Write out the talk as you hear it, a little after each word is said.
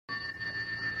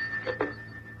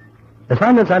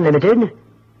Assignments Unlimited.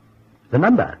 The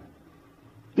number?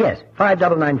 Yes,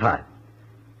 5995.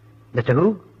 Mr.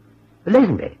 who?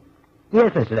 Lazenby.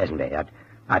 Yes, Mr. Lazenby.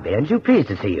 I'd be too pleased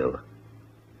to see you.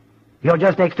 You're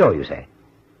just next door, you say?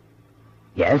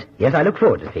 Yes, I look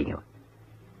forward to seeing you.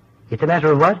 It's a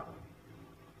matter of what?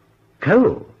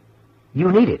 Coal.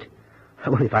 You need it.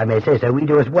 Well, if I may say so, we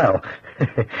do as well.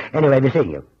 Anyway, be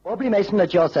seeing you. Aubrey Mason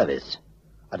at your service.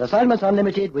 At Assignments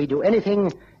Unlimited, we do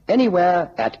anything,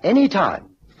 anywhere, at any time.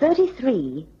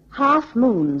 33 Half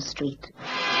Moon Street.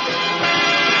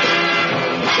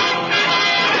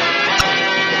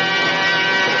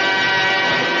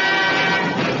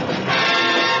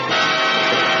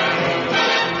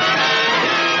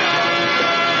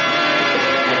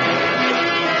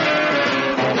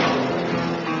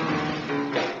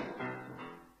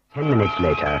 Minutes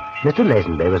later, Mr.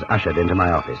 Lazenby was ushered into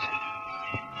my office.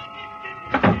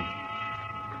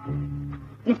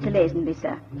 Mr. Lazenby,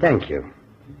 sir. Thank you.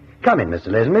 Come in, Mr.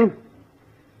 Lazenby.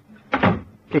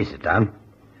 Please sit down.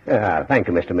 Thank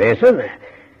you, Mr. Mason.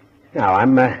 Now,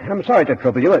 I'm sorry to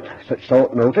trouble you at such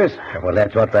short notice. Well,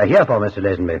 that's what we're here for, Mr.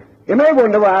 Lazenby. You may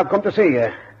wonder why I've come to see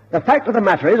you. The fact of the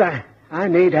matter is, I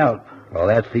need help. Well,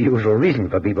 that's the usual reason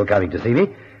for people coming to see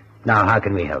me. Now, how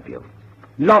can we help you?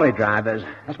 Lorry drivers.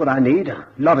 That's what I need.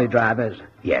 Lorry drivers.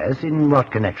 Yes, in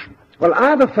what connection? Well, I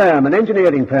have a firm, an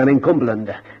engineering firm in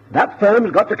Cumberland. That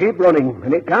firm's got to keep running,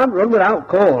 and it can't run without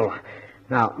coal.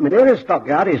 Now, my nearest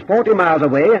stockyard is 40 miles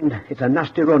away, and it's a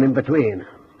nasty run in between.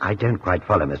 I don't quite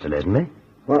follow, Mr. Lazenby.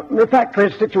 Well, the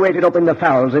factory is situated up in the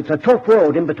Fells. It's a tough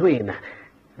road in between.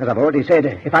 As I've already said,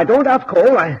 if I don't have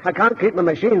coal, I can't keep my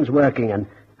machines working, and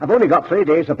I've only got 3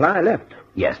 days' supply left.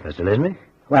 Yes, Mr. Lazenby?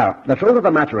 Well, the truth of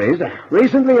the matter is,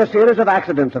 recently a series of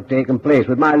accidents have taken place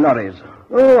with my lorries.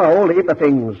 Oh, a whole heap of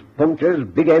things. Punctures,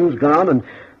 big ends gone, and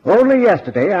only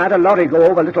yesterday I had a lorry go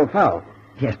over Little Fowl.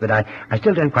 Yes, but I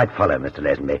still don't quite follow, Mr.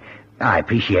 Lazenby. I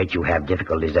appreciate you have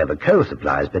difficulties over coal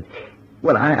supplies, but,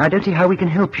 well, I don't see how we can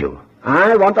help you.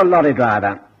 I want a lorry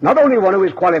driver. Not only one who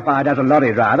is qualified as a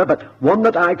lorry driver, but one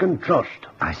that I can trust.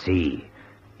 I see.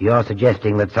 You're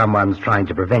suggesting that someone's trying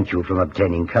to prevent you from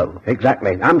obtaining coal.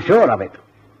 Exactly. I'm sure of it.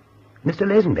 Mr.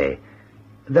 Lazenby,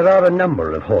 there are a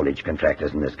number of haulage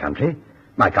contractors in this country.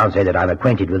 I can't say that I'm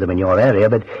acquainted with them in your area,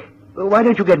 but why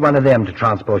don't you get one of them to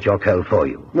transport your coal for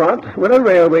you? What? With a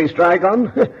railway strike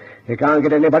on? You can't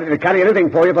get anybody to carry anything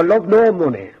for you for love nor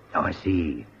money. Oh, I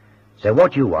see. So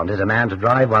what you want is a man to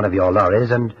drive one of your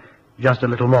lorries and just a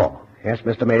little more. Yes,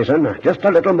 Mr. Mason, just a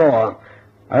little more.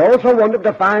 I also wanted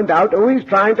to find out who is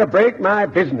trying to break my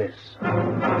business.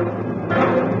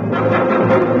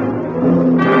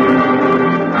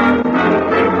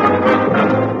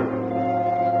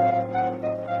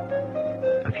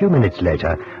 A few minutes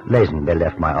later, Lazenby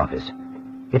left my office.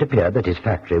 It appeared that his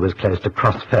factory was close to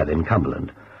Cross Fell in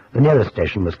Cumberland. The nearest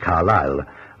station was Carlisle,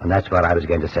 and that's where I was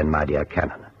going to send my dear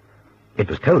Cannon. It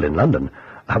was cold in London.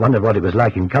 I wondered what it was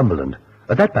like in Cumberland.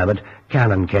 At that moment,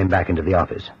 Cannon came back into the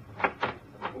office.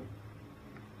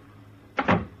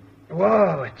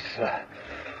 Whoa,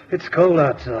 it's cold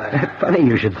outside. Funny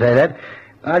you should say that.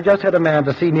 I've just had a man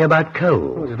to see me about coal.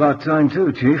 Well, it's about time,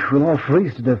 too, Chief. We'll all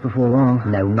freeze to death before long.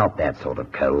 No, not that sort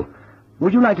of coal.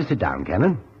 Would you like to sit down,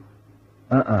 Cannon?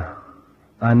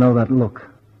 I know that look.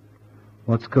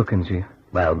 What's cooking, Chief?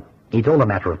 Well, it's all a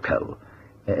matter of coal.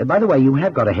 By the way, you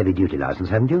have got a heavy-duty license,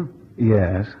 haven't you?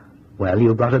 Yes. Well,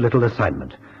 you've got a little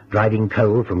assignment, driving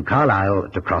coal from Carlisle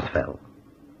to Cross Fell.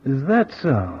 Is that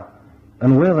so?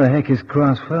 And where the heck is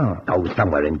Cross Fell? Oh,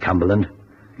 somewhere in Cumberland.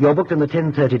 You're booked in the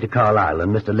 10:30 to Carlisle,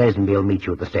 and Mr. Lazenby will meet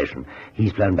you at the station.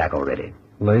 He's flown back already.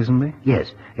 Lazenby?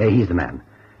 Yes, he's the man.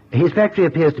 His factory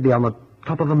appears to be on the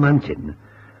top of a mountain.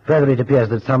 Further, it appears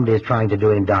that somebody is trying to do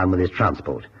him down with his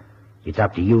transport. It's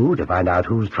up to you to find out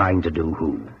who's trying to do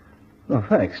who. Well,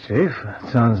 thanks, Chief. That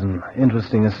sounds an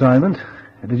interesting assignment.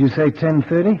 Did you say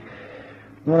 10:30?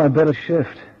 Well, I'd better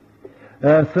shift.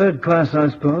 Third class, I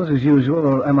suppose, as usual,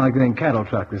 or am I getting cattle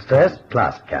truck this time? First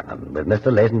class, Captain, with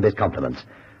Mr. Lazenby's compliments.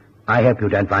 I hope you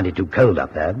don't find it too cold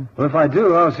up there. Well, if I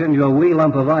do, I'll send you a wee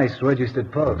lump of ice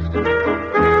registered post.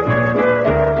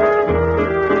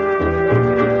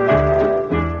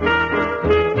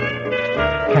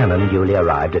 Cannon duly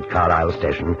arrived at Carlisle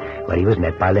Station, where he was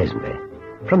met by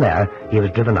Lazenby. From there, he was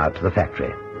driven out to the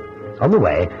factory. On the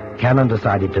way, Cannon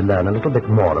decided to learn a little bit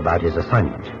more about his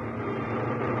assignment.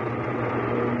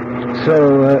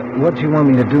 So, what you want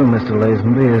me to do, Mr.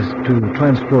 Lazenby, is to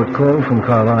transport coal from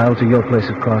Carlisle to your place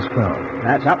at Cross Fell.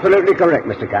 That's absolutely correct,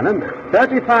 Mr. Cannon.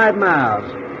 35 miles.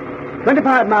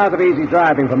 25 miles of easy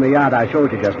driving from the yard I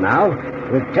showed you just now,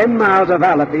 with 10 miles of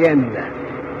Al at the end.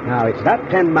 Now, it's that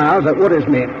 10 miles that worries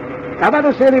me. I've had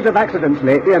a series of accidents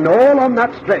lately, and all on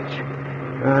that stretch.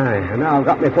 Aye, and now I've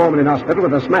got my foreman in hospital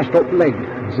with a smashed-up leg.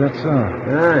 Is that so?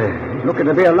 Aye, he's looking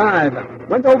to be alive.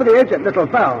 Went over the edge at Little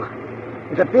Fowl.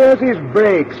 It appears his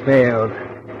brakes failed.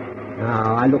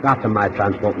 Now, I look after my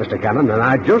transport, Mr. Cannon, and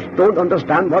I just don't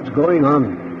understand what's going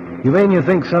on. You mean you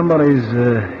think somebody's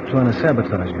trying to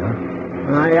sabotage you, huh?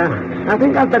 I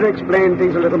think I'd better explain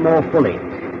things a little more fully.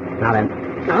 Now then,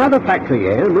 I have a factory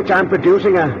here in which I'm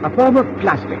producing a form of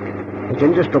plastic. It's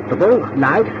indestructible,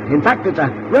 light. In fact, it's a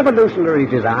revolutionary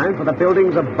design for the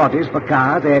buildings of bodies for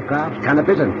cars, aircraft,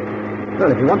 canopies, and...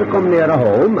 Well, if you want to come near a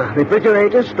home,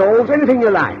 refrigerators, stoves, anything you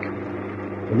like.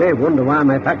 You may wonder why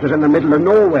my factory's in the middle of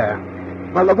nowhere.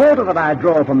 Well, the water that I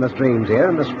draw from the streams here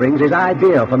and the springs is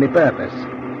ideal for my purpose.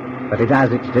 But it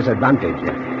has its disadvantage.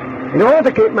 In order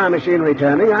to keep my machinery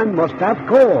turning, I must have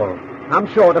coal. I'm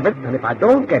short of it, and if I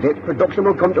don't get it, production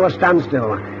will come to a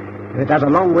standstill. And it has a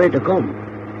long way to come.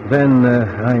 Then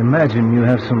I imagine you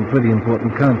have some pretty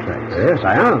important contracts. Yes,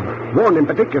 I have. One in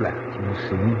particular. I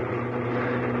see.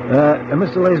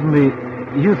 Mr. Lazenby,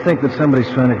 you think that somebody's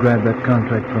trying to grab that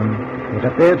contract from you? It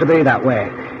appears to be that way.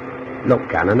 Look,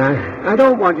 Cannon, I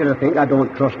don't want you to think I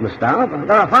don't trust my staff.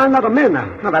 They're a fine lot of men.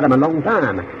 I've had them a long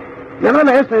time.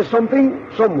 Nevertheless, there's something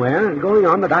somewhere going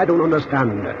on that I don't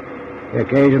understand. The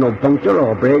occasional puncture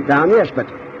or breakdown, yes, but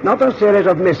not a series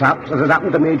of mishaps as has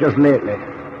happened to me just lately.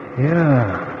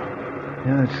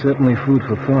 Yeah, it's certainly food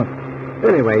for thought.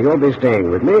 Anyway, you'll be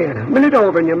staying with me. Mill it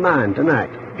over in your mind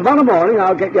tonight. Tomorrow morning,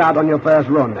 I'll get you out on your first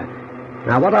run.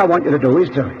 Now, what I want you to do is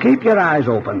to keep your eyes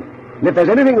open. And if there's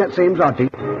anything that seems odd to you...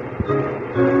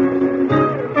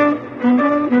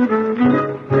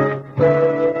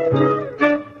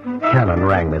 Cannon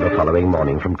rang me the following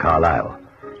morning from Carlisle.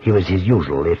 He was his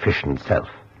usual efficient self.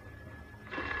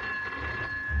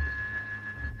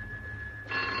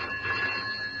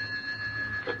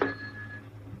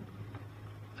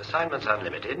 Assignments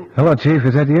unlimited. Hello, Chief.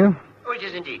 Is that you? Oh, it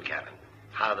is indeed, Cannon.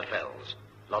 How are the fells?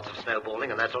 Lots of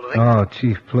snowballing and that sort of thing? Oh,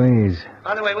 Chief, please.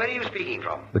 By the way, where are you speaking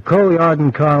from? The coal yard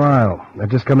in Carlisle. I've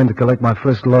just come in to collect my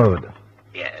first load.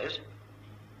 Yes?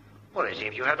 Well, it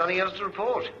seems you have nothing else to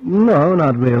report. No,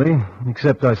 not really.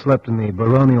 Except I slept in the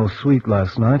baronial suite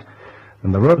last night,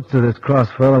 and the roads to this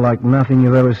crossfell are like nothing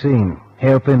you've ever seen.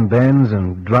 Hairpin bends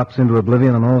and drops into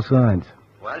oblivion on all sides.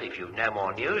 Well, if you've no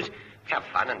more news, have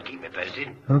fun and keep me posted.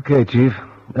 Okay, Chief.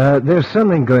 There's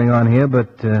something going on here,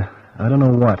 but I don't know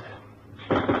what.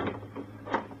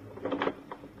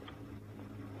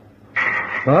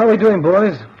 Well, how are we doing,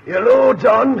 boys? Hello,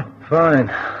 John. Fine.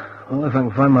 Well, if I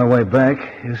can find my way back,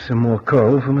 here's some more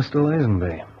coal for Mr.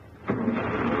 Lazenby.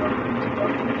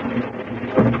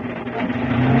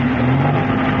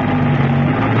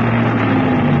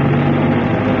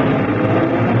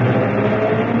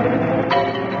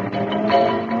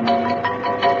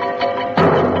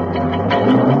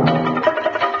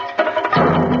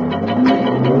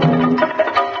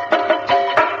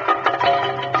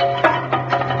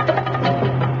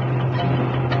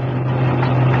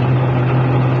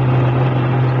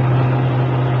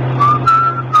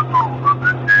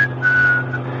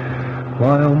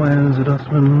 Wild man's a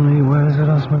dustman, he wears a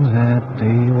dustman's hat,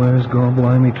 he wears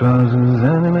gold-blimey trousers,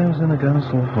 and he lives in a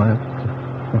council flat.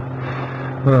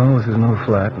 Well, this is no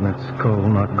flat, and it's coal,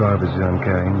 not garbage I'm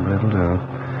carrying, but it'll do.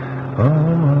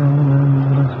 Wild man's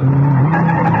a dustman.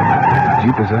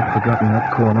 Jeepers, I'd forgotten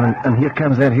that corner, and here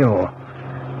comes that hill.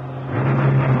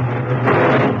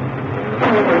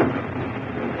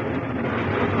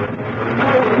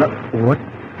 What?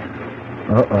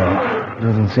 Uh-oh.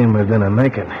 Doesn't seem we're gonna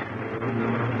make it.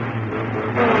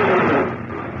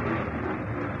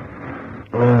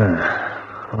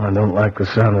 I don't like the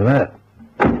sound of that.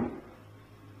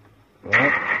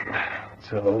 Well, let's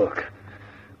have a look.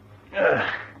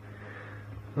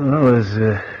 Well,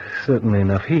 there's certainly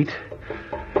enough heat.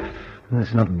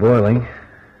 It's not boiling.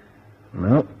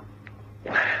 No.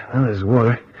 Well, there's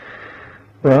water.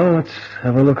 Well, let's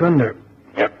have a look under.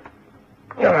 Yep.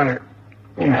 Under.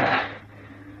 Yeah.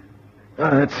 Oh,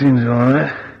 that seems all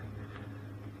right.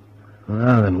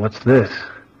 Well, then what's this?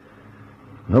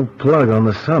 No plug on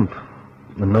the sump.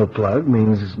 And no plug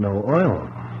means no oil.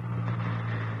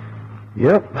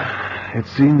 Yep. It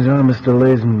seems our Mr.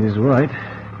 Lazenby is right.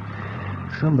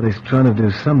 Somebody's trying to do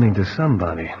something to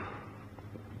somebody.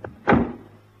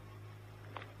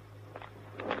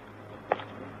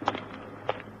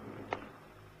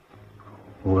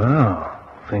 Well,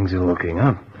 things are looking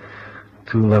up.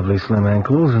 Two lovely slim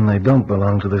ankles, and they don't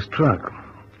belong to this truck.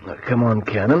 Now, come on,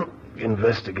 Cannon.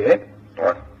 Investigate.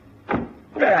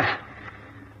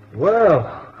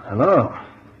 Well, hello.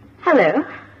 Hello.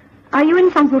 Are you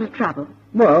in some sort of trouble?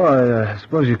 Well, I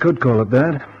suppose you could call it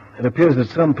that. It appears that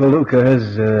some palooka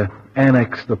has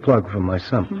annexed the plug from my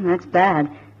sump. That's bad.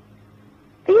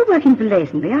 Are you working for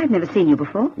Lazenby? I've never seen you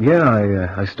before.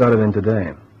 Yeah, I started in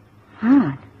today.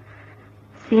 Ah,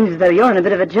 seems as though you're in a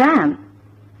bit of a jam.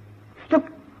 Look,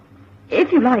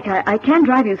 if you like, I can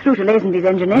drive you through to Lazenby's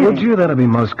engineering. Would you? That'd be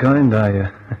most kind.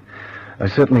 I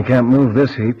certainly can't move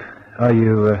this heap. Are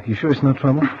you sure it's no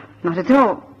trouble? Not at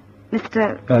all.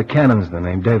 Mr. Cannon's the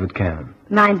name, David Cannon.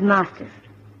 Mine's Masters.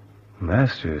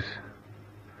 Masters?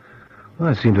 Well,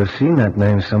 I seem to have seen that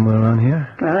name somewhere around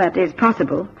here. Well, that is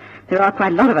possible. There are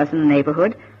quite a lot of us in the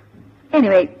neighborhood.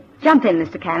 Anyway, jump in,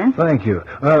 Mr. Cannon. Thank you.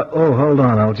 Hold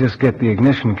on. I'll just get the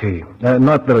ignition key.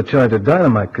 Not that a charge of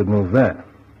dynamite could move that.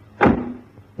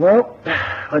 Well,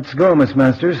 let's go, Miss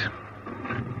Masters.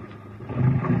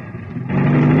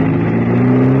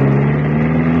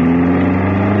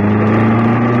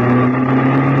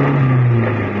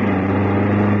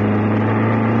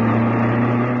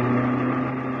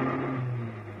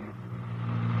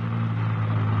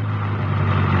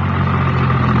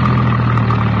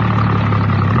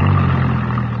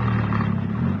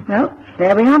 Well,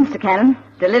 there we are, Mr. Cannon.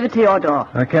 Delivered to your door.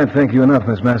 I can't thank you enough,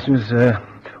 Miss Masters.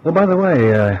 By the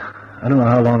way, I don't know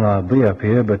how long I'll be up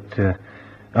here, but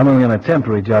I'm only on a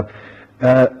temporary job.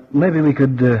 Maybe we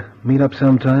could meet up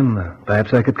sometime.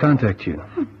 Perhaps I could contact you.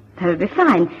 That would be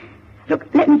fine. Look,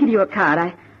 let me give you a card.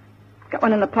 I've got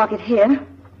one in the pocket here.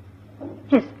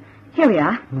 Yes, here we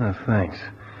are. Oh, thanks.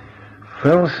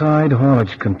 Fellside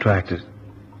Haulage Contractors.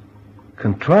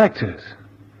 Contractors?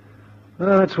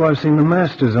 Well, that's why I've seen the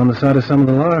Masters on the side of some of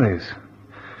the lorries.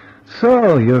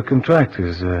 So, you're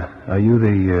contractors. Are you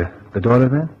the daughter,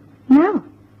 then? No,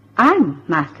 I'm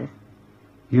Masters.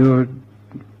 You're...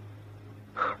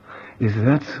 Is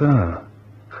that so?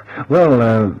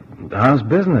 Well, how's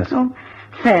business? Oh,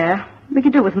 fair. We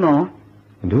could do with more.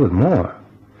 Do with more?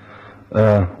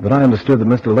 But I understood that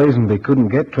Mr. Lazenby couldn't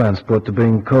get transport to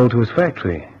bring coal to his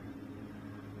factory.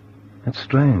 That's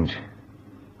strange.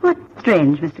 What's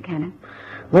strange, Mr. Cannon?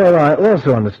 Well, I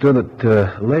also understood that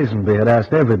Lazenby had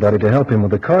asked everybody to help him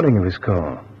with the carting of his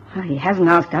coal. Oh, he hasn't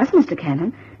asked us, Mr.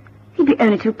 Cannon. He'd be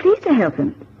only too pleased to help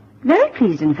him. Very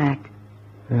pleased, in fact.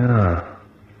 Yeah.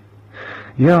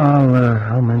 Yeah,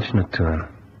 I'll mention it to him.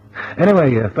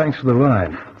 Anyway, thanks for the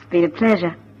ride. It's been a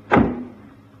pleasure.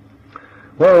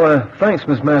 Well, thanks,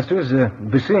 Miss Masters.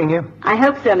 Be seeing you. I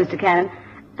hope so, Mr. Cannon.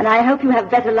 And I hope you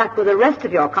have better luck with the rest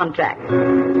of your contract.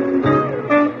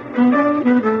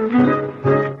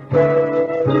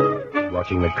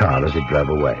 Watching the car as it drove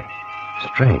away.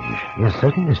 Strange. Yes,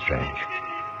 certainly strange.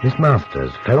 Miss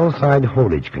Masters, Fellside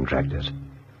Haulage Contractors.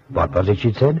 What was it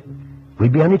she'd said?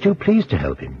 We'd be only too pleased to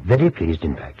help him. Very pleased,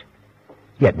 in fact.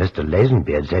 Yet Mr.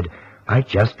 Lazenby had said, I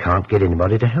just can't get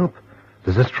anybody to help.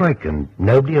 There's a strike and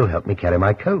nobody will help me carry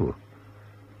my coal.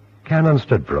 Cannon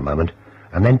stood for a moment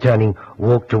and then turning,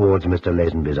 walked towards Mr.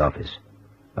 Lazenby's office.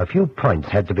 A few points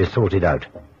had to be sorted out.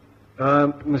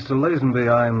 Mr.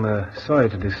 Lazenby, I'm sorry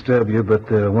to disturb you, but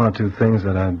there are one or two things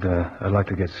that I'd like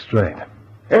to get straight.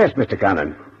 Yes, Mr.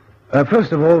 Cannon.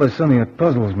 First of all, there's something that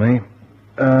puzzles me.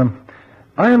 I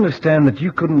understand that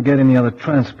you couldn't get any other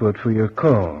transport for your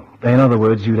coal. In other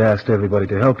words, you'd asked everybody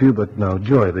to help you, but no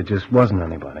joy, there just wasn't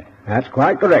anybody. That's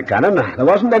quite correct, Cannon. There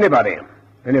wasn't anybody.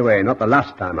 Anyway, not the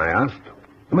last time I asked.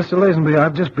 Mr. Lazenby,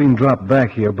 I've just been dropped back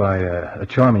here by a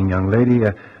charming young lady,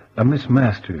 a Miss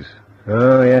Masters.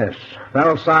 Oh, yes.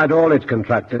 Fellside Haulage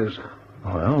Contractors.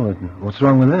 Well, what's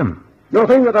wrong with them?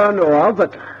 Nothing that I know of,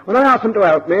 but when I asked them to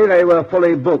help me, they were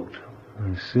fully booked.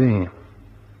 I see.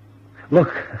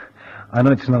 Look, I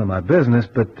know it's none of my business,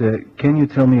 but can you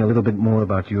tell me a little bit more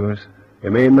about yours?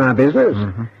 You mean my business?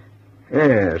 Mm-hmm.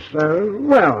 Yes.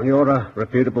 Well, you're a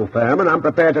reputable firm, and I'm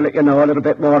prepared to let you know a little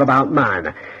bit more about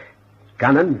mine.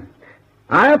 Cannon,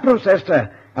 I have processed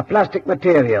a plastic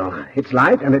material. It's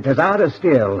light, and it's as hard as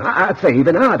steel. I'd say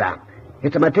even harder.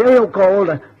 It's a material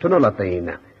called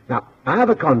tonulathene. Now, I have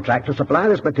a contract to supply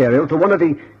this material to one of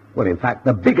the, well, in fact,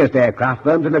 the biggest aircraft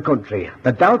firms in the country,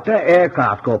 the Delta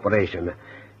Aircraft Corporation.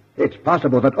 It's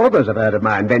possible that others have heard of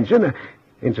my invention.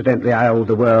 Incidentally, I hold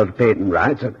the world patent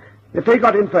rights, and if they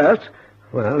got in first,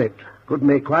 well, it could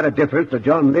make quite a difference to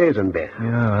John Lazenby.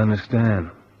 Yeah, I understand.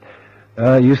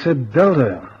 You said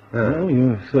Delta. Well,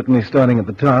 you're certainly starting at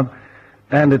the top,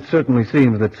 and it certainly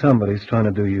seems that somebody's trying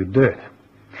to do you dirt.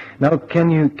 Now, can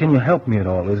you help me at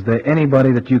all? Is there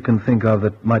anybody that you can think of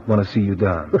that might want to see you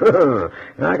down?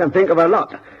 I can think of a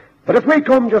lot. But if we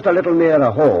come just a little nearer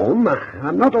home,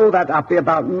 I'm not all that happy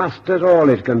about Masters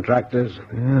Haulage Contractors.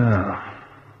 Yeah,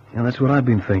 that's what I've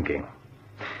been thinking.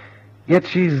 Yet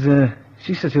she's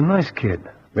such a nice kid.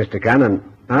 Mr. Cannon,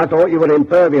 I thought you were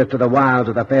impervious to the wiles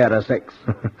of the fairer sex.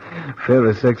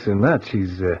 Fairer sex than that.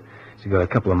 She's got a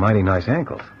couple of mighty nice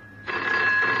ankles.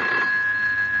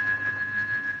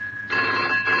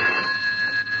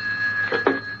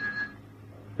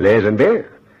 Lazenby?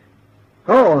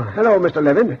 Oh, hello, Mr.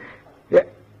 Levin.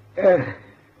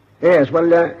 Yes,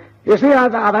 well, you see,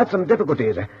 I've had some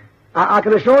difficulties. I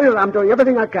can assure you that I'm doing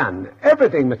everything I can.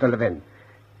 Everything, Mr. Levin.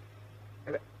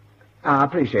 I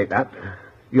appreciate that.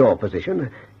 Your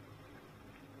position.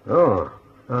 Oh,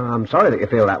 I'm sorry that you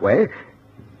feel that way.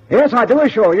 Yes, I do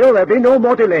assure you there'll be no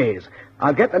more delays.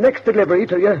 I'll get the next delivery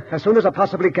to you as soon as I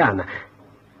possibly can.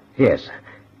 Yes.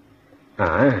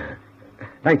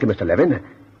 Thank you, Mr. Levin.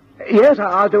 Yes,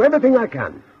 I'll do everything I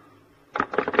can.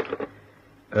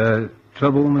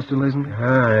 Trouble, Mr. Lazenby?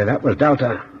 Aye, that was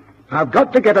Delta. I've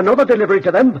got to get another delivery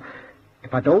to them.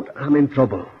 If I don't, I'm in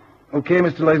trouble. Okay,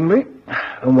 Mr. Lazenby.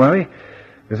 Don't worry.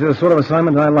 This is the sort of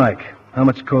assignment I like. How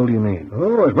much coal do you need?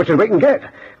 Oh, as much as we can get.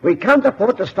 We can't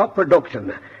afford to stop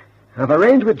production. I've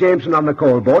arranged with Jameson on the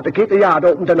coal boat to keep the yard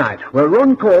open tonight. We'll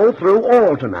run coal through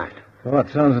all tonight. Well,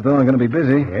 it sounds as though I'm going to be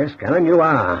busy. Yes, Cannon, you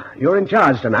are. You're in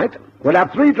charge tonight. We'll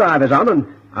have 3 drivers on, and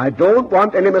I don't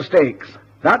want any mistakes.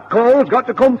 That coal's got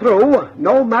to come through,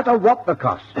 no matter what the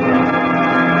cost.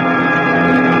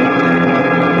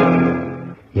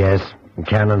 Yes,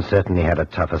 Cannon certainly had a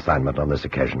tough assignment on this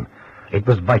occasion. It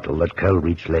was vital that coal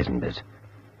reach Lazenby's.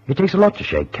 It takes a lot to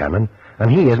shake Cannon, and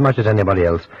he, as much as anybody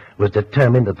else, was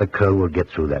determined that the coal would get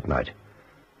through that night.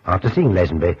 After seeing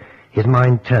Lazenby, his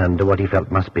mind turned to what he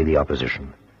felt must be the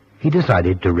opposition. He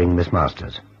decided to ring Miss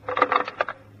Masters.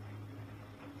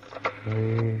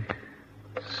 3,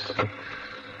 6,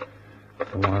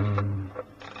 1,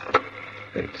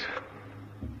 8.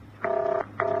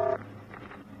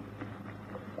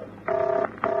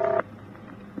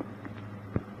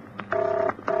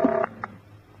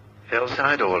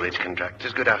 Fellside Haulage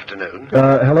Contractors, good afternoon.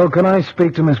 Hello, can I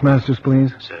speak to Miss Masters,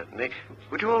 please? Certainly.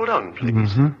 Would you hold on, please?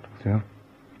 Mm-hmm. Sure.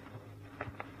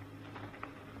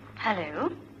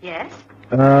 Hello? Yes?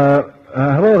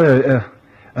 Hello there.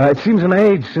 It seems an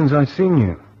age since I've seen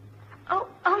you. Oh,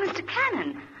 Mr.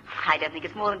 Cannon. I don't think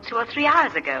it's more than 2 or 3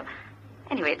 hours ago.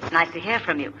 Anyway, it's nice to hear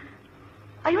from you.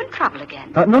 Are you in trouble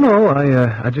again? No.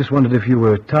 I just wondered if you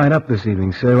were tied up this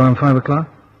evening, say around 5 o'clock?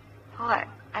 Oh, I'm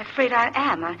afraid I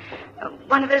am.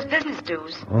 One of those business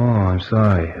dues. Oh, I'm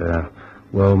sorry.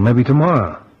 Well, maybe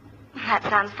tomorrow. That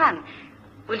sounds fun.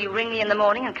 Will you ring me in the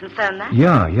morning and confirm that?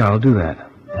 Yeah, I'll do that.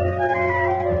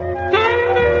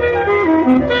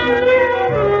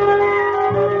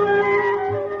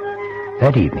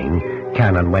 That evening,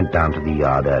 Cannon went down to the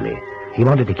yard early. He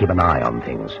wanted to keep an eye on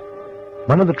things.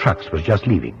 One of the trucks was just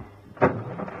leaving.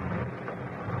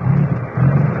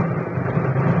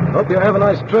 Hope you have a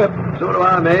nice trip. So do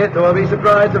I, mate, though I'll be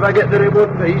surprised if I get there in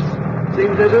one piece.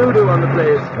 Seems there's hoodoo on the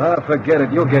place. Ah, forget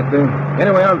it. You'll get there.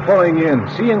 Anyway, I'm following you in.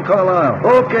 See you in Carlisle.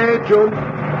 Okay, chum.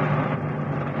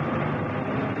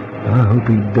 I hope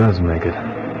he does make it.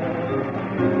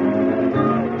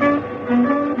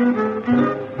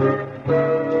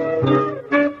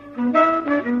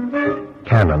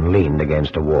 Cannon leaned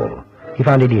against a wall. He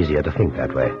found it easier to think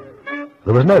that way.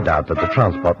 There was no doubt that the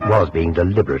transport was being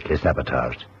deliberately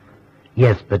sabotaged.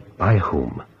 Yes, but by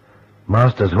whom?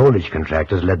 Masters' haulage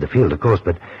contractors led the field, of course,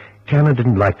 but Cannon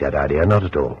didn't like that idea, not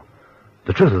at all.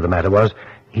 The truth of the matter was,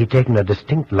 he'd taken a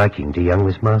distinct liking to young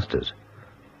Miss Masters.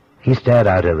 He stared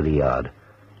out over the yard.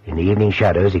 In the evening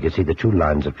shadows, he could see the 2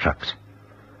 lines of trucks.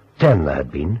 10 there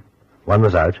had been. 1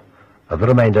 was out. Of the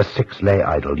remainder, 6 lay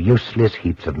idle, useless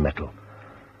heaps of metal.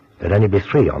 There'd only be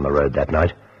 3 on the road that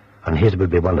night, and his would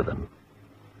be one of them.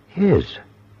 His?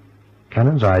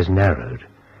 Cannon's eyes narrowed.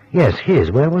 Yes,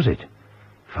 his. Where was it?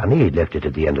 Funny he'd left it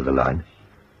at the end of the line.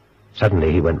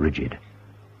 Suddenly he went rigid.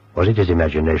 Was it his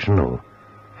imagination, or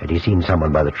had he seen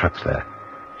someone by the trucks there?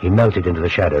 He melted into the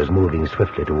shadows, moving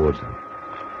swiftly towards them.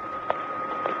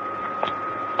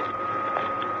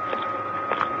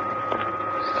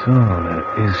 So,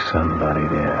 there is somebody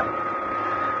there.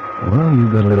 Well,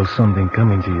 you've got a little something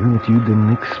coming to you that you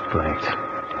didn't expect.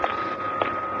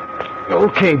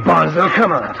 Okay, Bonzo,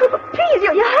 come on. Oh, please,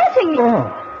 you're hurting me.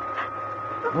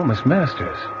 Oh, Miss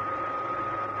Masters.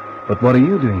 But what are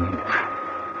you doing here?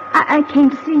 I came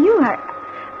to see you.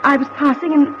 I was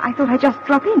passing, and I thought I'd just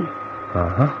drop in.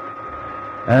 Uh-huh.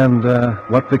 And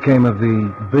what became of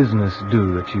the business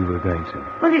due that you were going to?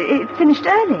 Well, it finished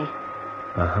early.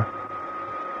 Uh-huh.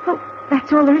 Well,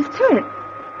 that's all there is to it.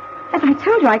 As I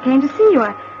told you, I came to see you.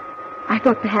 I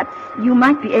thought perhaps you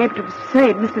might be able to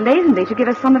persuade Mr. Lazenby to give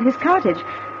us some of his cartage.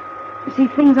 You see,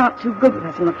 things aren't too good with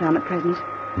us on the farm at present.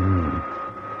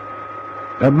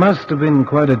 That must have been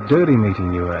quite a dirty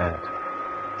meeting you were at.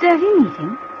 Dirty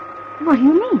meeting? What do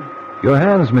you mean? Your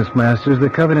hands, Miss Masters, they're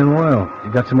covered in oil.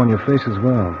 You got some on your face as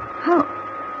well.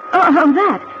 Oh,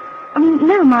 that.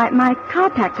 No, my car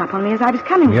packed up on me as I was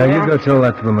coming Yeah, here. you go tell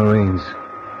that to the Marines.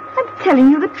 I'm telling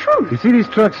you the truth. You see these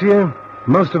trucks here?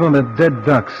 Most of them are dead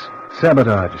ducks,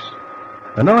 sabotages.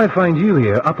 And now I find you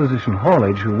here, opposition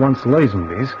haulage, who wants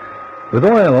Lazenby's, with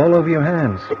oil all over your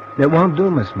hands. It won't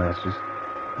do, Miss Masters.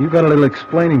 You've got a little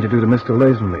explaining to do to Mr.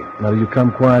 Lazenby. Now, do you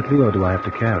come quietly, or do I have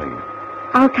to carry you?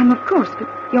 I'll come, of course, but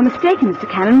you're mistaken, Mr.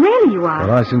 Cannon. Really you are.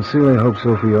 Well, I sincerely hope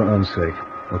so for your own sake.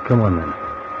 Well, come on, then.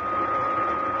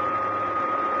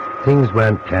 Things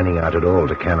weren't panning out at all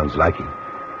to Cannon's liking.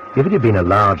 If it had been a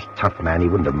large, tough man, he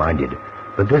wouldn't have minded.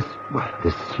 But this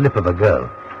slip of a girl,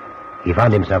 he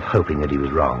found himself hoping that he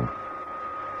was wrong.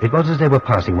 It was as they were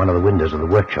passing one of the windows of the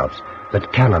workshops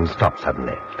that Cannon stopped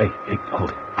suddenly. Hey,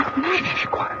 hold it. Shh,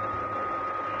 quiet.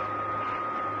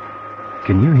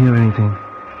 Can you hear anything?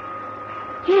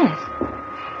 Yes.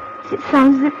 It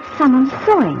sounds as if someone's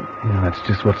sawing. Yeah, that's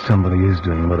just what somebody is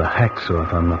doing with a hacksaw,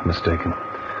 if I'm not mistaken.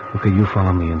 Okay, you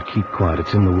follow me and keep quiet.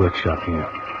 It's in the workshop here.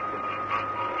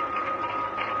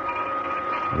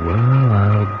 Well,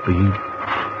 I'll be...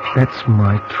 That's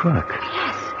my truck.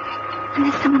 Yes. And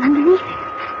there's someone underneath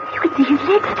it. You can see his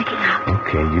legs sticking out.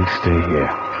 Okay, you stay here.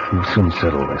 We'll soon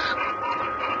settle this.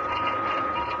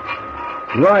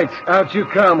 Right, out you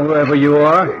come, whoever you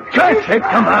are. Hey,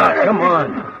 come out, come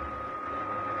on.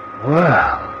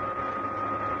 Well,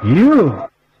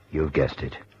 You've guessed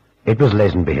it. It was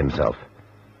Lazenby himself.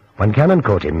 When Cannon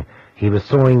caught him, he was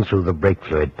sawing through the brake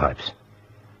fluid pipes.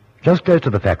 Just close to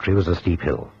the factory was a steep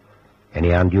hill. Any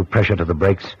undue pressure to the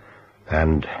brakes,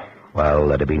 and, well,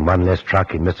 there'd have been one less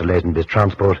truck in Mr. Lazenby's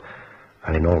transport,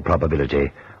 and in all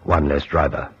probability, one less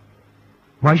driver.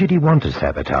 Why should he want to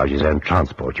sabotage his own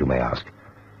transport, you may ask?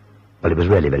 Well, it was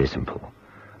really very simple.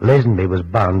 Lazenby was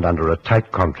bound under a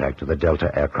tight contract to the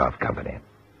Delta Aircraft Company.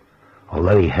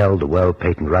 Although he held the world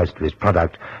patent rights to his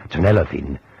product,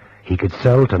 tonellophene, he could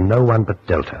sell to no one but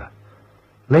Delta.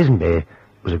 Lazenby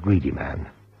was a greedy man.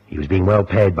 He was being well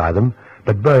paid by them,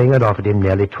 but Boeing had offered him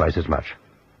nearly twice as much.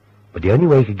 But the only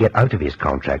way he could get out of his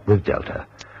contract with Delta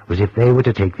was if they were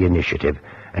to take the initiative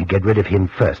and get rid of him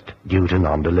first, due to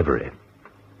non-delivery.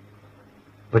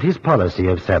 But his policy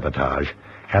of sabotage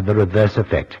had the reverse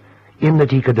effect, in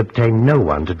that he could obtain no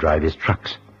one to drive his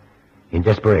trucks. In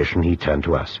desperation, he turned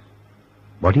to us.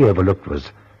 What he overlooked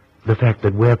was the fact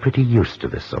that we're pretty used to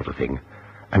this sort of thing,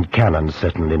 and Cannon's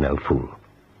certainly no fool.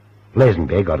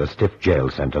 Lazenby got a stiff jail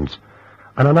sentence,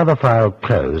 and another file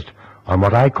closed on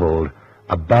what I called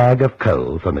a bag of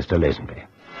coal for Mr. Lazenby.